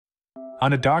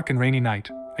On a dark and rainy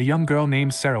night, a young girl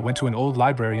named Sara went to an old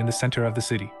library in the center of the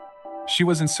city. She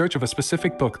was in search of a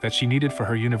specific book that she needed for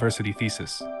her university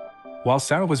thesis. While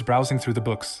Sara was browsing through the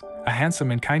books, a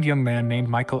handsome and kind young man named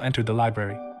Michael entered the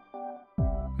library.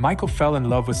 Michael fell in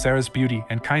love with Sara's beauty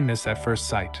and kindness at first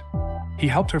sight. He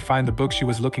helped her find the book she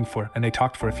was looking for, and they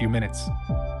talked for a few minutes.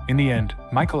 In the end,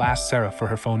 Michael asked Sara for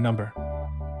her phone number.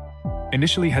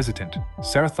 Initially hesitant,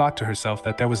 Sara thought to herself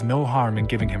that there was no harm in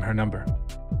giving him her number.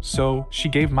 So, she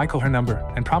gave Michael her number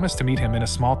and promised to meet him in a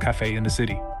small cafe in the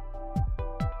city.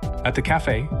 At the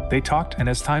cafe, they talked, and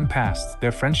as time passed,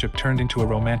 their friendship turned into a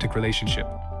romantic relationship.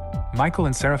 Michael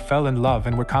and Sara fell in love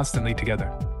and were constantly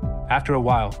together. After a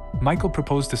while, Michael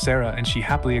proposed to Sara and she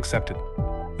happily accepted.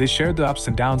 They shared the ups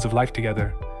and downs of life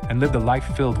together and lived a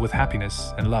life filled with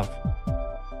happiness and love.